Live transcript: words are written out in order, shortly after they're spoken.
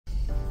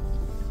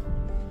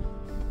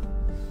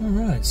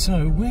Alright,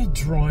 so we're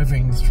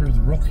driving through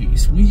the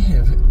Rockies. We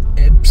have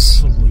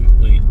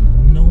absolutely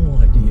no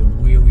idea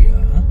where we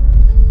are.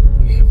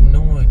 We have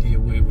no idea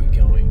where we're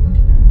going.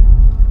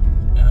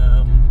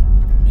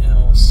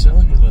 Our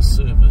cellular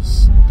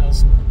service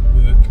does not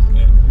work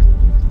at all.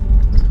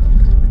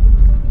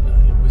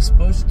 We're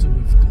supposed to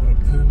have got a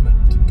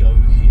permit to go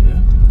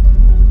here,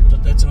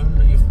 but that's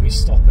only if we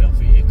stop our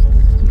vehicle,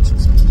 which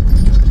is, I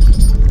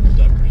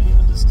don't really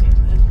understand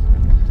that.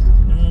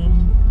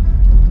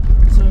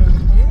 So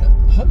yeah,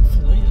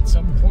 hopefully at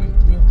some point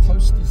we'll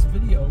post this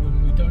video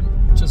and we don't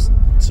just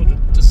sort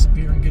of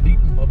disappear and get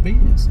eaten by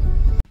bears.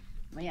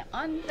 We're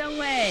on the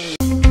way.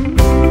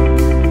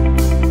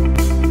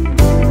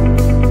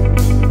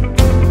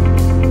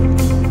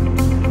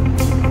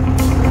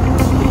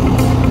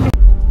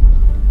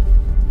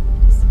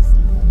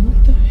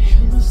 What the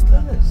hell is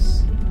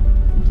this?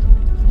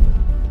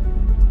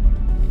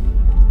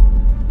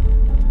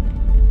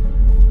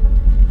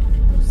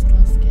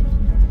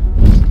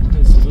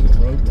 There's a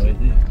little roadway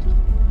there.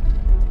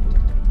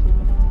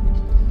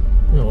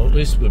 Well, at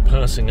least we're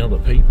passing other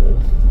people.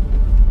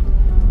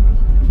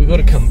 We've got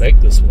to come back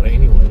this way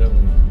anyway, don't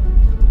we?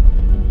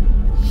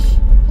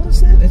 What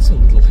is that? That's a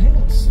little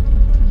house.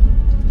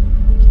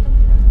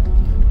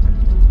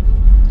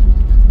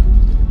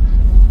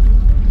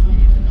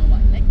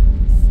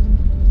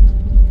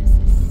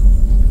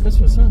 That's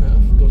what's on it.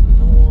 I've got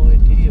no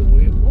idea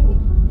where. Oh,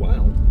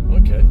 wow.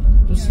 Okay.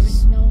 This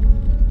is. No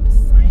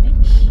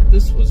signage.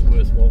 This was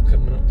worthwhile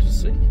coming up to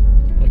see,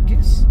 I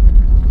guess.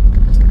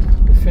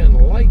 We found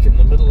a lake in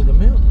the middle of the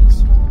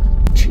mountains.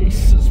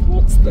 Jesus,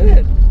 what's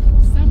that?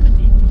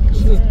 Somebody.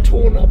 This is a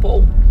torn up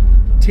old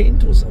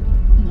tent or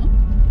something. No.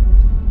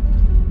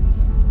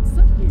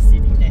 Somebody's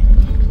sitting there.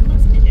 It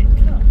must be that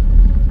car.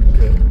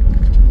 Okay.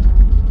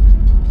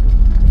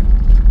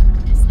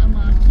 It's a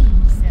marquee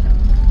set up.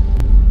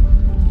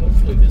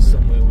 Hopefully there's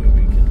somewhere where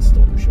we can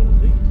stop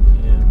shortly.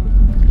 Yeah.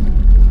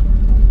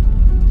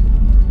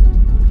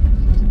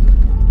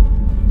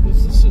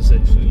 Because this is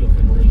actually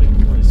looking really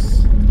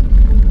nice.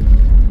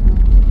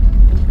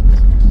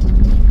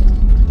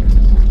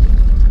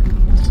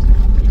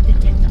 Did they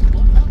get the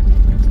boat up?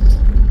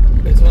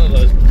 It's one of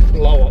those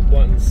blow up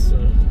ones. So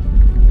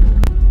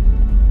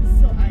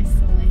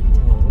isolated.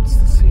 Oh, what's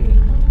this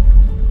here?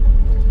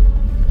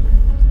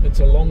 It's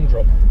a long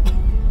drop.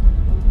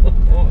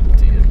 Oh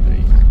dear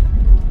me.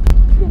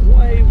 We're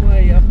way,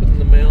 way up in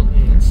the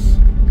mountains,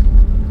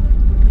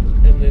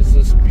 and there's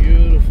this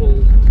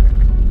beautiful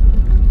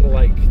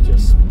lake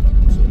just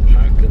sort of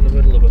parked in the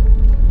middle of it.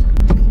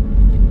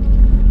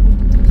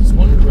 Just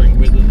wondering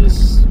whether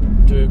this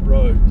dirt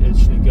road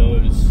actually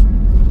goes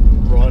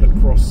right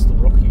across the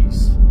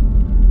Rockies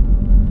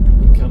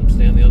and comes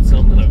down the other side.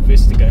 I'm going to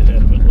investigate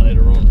that a bit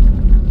later on.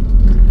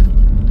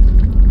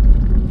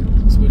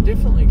 So we're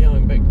definitely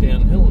going back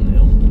downhill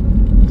now.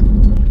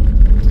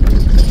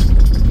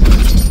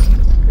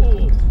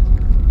 Oh,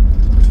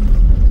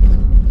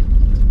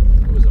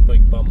 that was a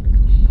big bump.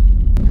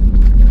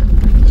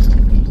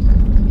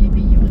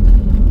 Maybe you want to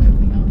know where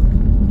we are.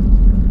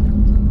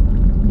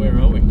 Where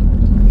are we?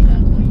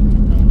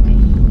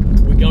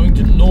 We are going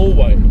to Norway. We're going to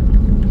Norway.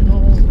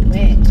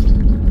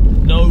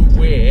 Nowhere.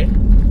 Nowhere.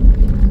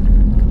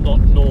 Not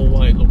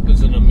Norway. Look,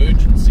 there's an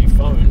emergency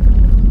phone.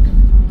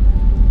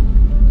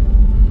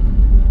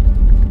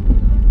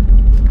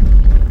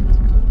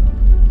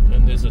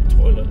 And there's a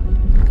toilet.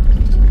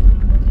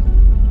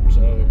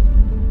 So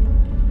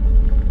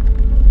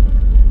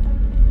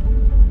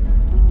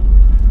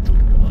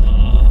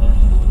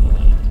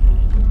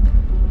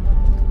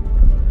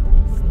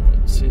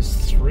it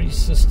says Three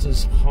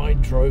Sisters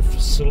Hydro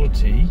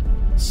Facility,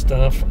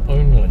 staff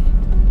only.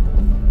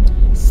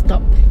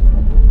 Stop.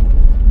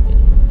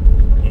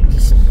 I'll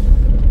just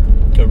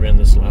go around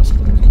this last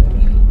little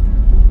corner.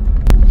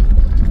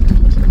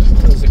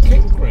 There's a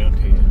campground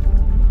here.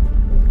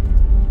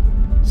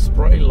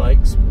 Spray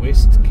Lakes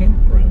West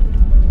Campground.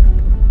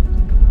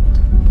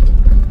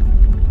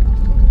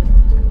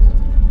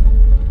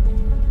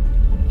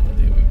 Oh,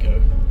 there we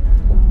go.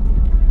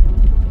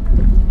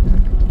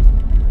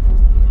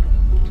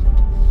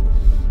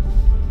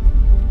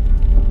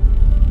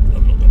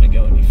 I'm not going to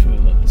go any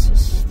further. This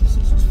is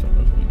as far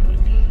as we're going.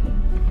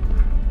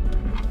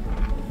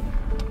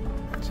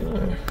 So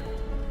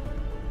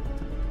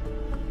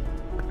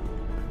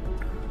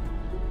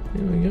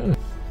there we go.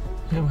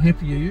 How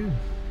happy are you?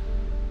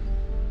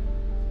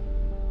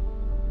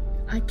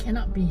 I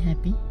cannot be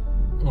happy.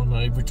 Oh no,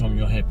 every time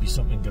you're happy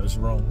something goes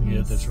wrong. Yeah,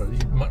 Yes. that's right. You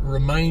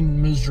remain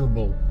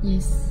miserable.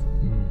 Yes.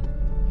 Hmm.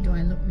 Do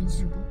I look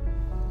miserable?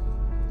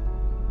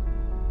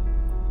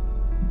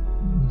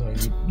 No,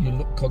 you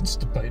look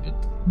constipated.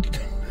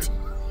 Okay.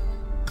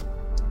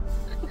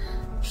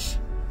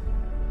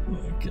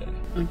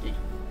 Okay.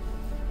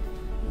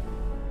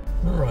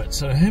 Alright,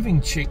 so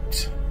having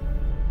checked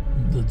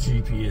the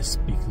GPS,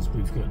 because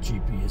we've got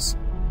GPS,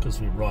 because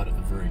we're right at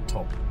the very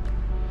top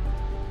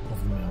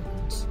of the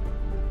mountains.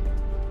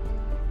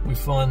 we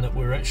find that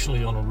we're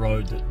actually on a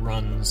road that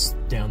runs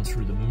down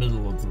through the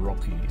middle of the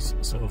Rockies.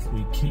 So if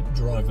we keep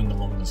driving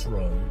along this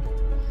road,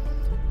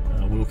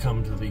 we'll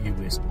come to the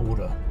US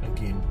border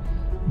again.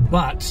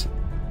 But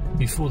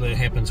before that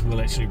happens,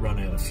 we'll actually run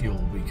out of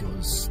fuel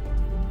because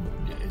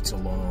it's a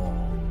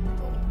long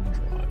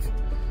drive.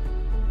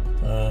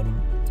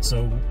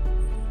 So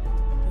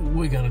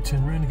we're going to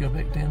turn around and go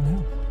back down the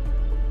hill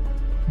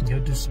and go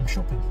do some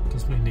shopping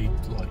because we need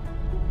like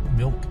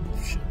milk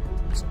and shit.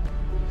 So.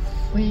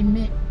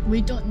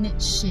 We don't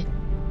need shit.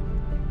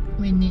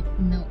 We need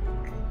milk.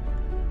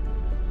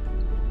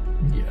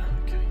 Yeah,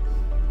 okay.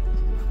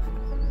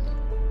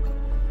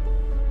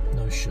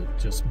 No shit,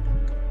 just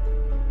milk.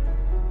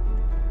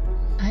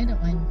 I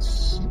don't want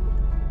shit.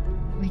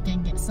 We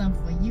can get some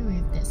for you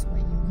if that's what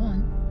you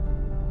want.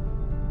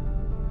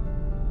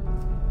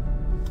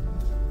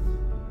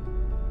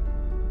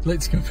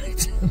 Let's go back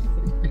down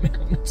the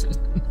mountain.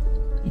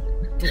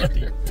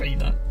 Bloody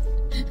peanut.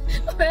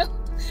 Well,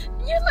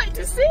 you like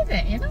to say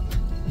that, you know?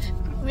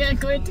 We are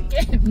going to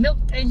get milk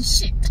and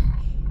shit.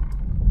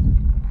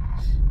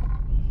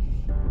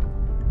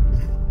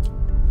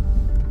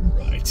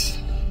 Right.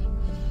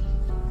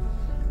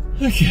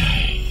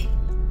 Okay.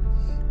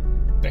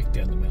 Back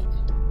down the mountain.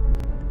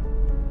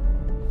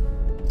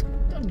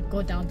 Don't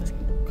go down the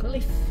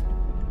cliff.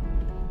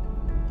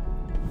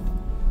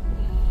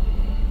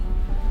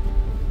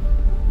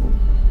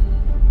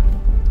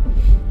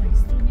 I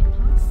still need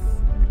pass.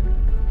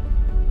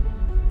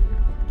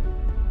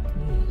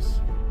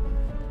 Yes.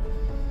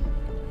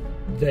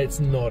 That's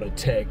not a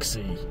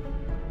taxi.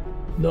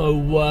 No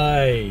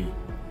way.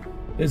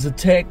 There's a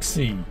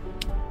taxi.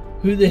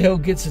 Who the hell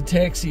gets a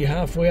taxi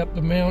halfway up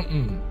the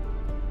mountain?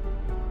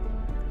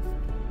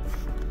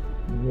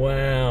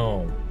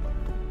 Wow.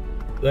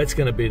 That's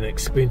going to be an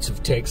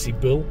expensive taxi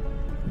bill.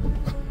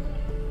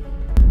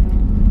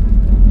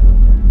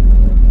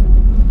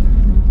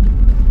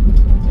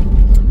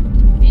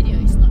 Video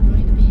is not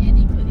going to be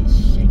any good. It's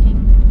shaking.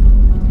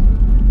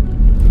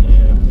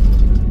 Yeah.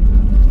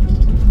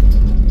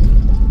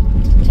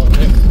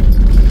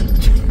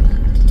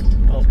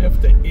 I'll have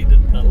to edit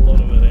a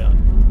lot of it out.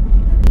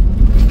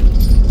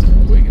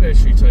 We could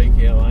actually take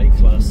our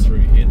A-class through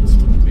here. This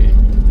wouldn't be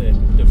that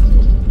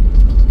difficult.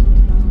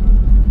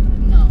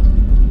 No.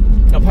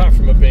 Apart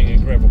from it being a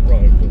gravel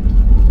road, but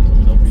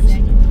obviously.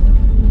 Exactly.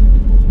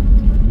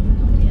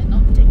 No, we are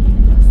not taking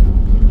the bus out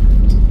here.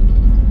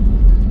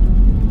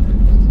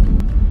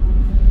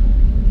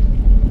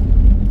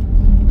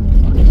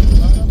 A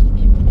lot of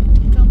people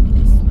come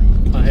this way.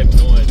 I have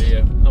no idea.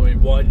 I mean,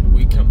 why did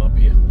we come up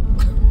here?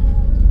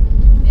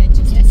 They're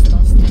just as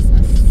lost as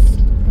us,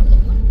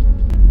 probably.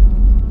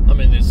 I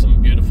mean, there's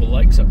some beautiful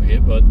lakes up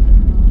here, but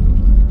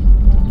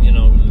you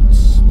know,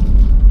 it's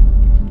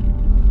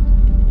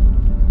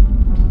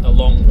a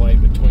long way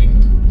between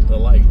the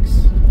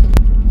lakes.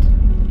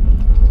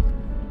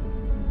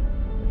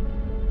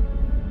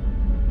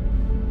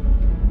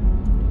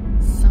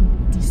 Some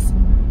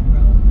decent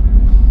road.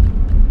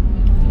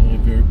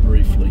 Very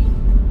briefly.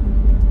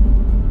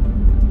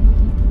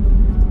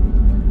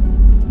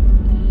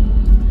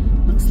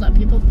 Looks like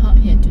people park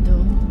here to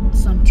do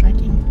some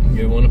trekking.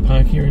 You want to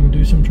park here and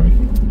do some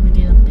trekking? We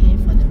didn't pay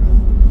for the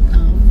road,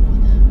 for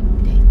the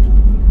day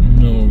thing.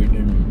 No, we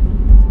didn't.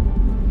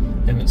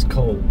 And it's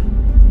cold.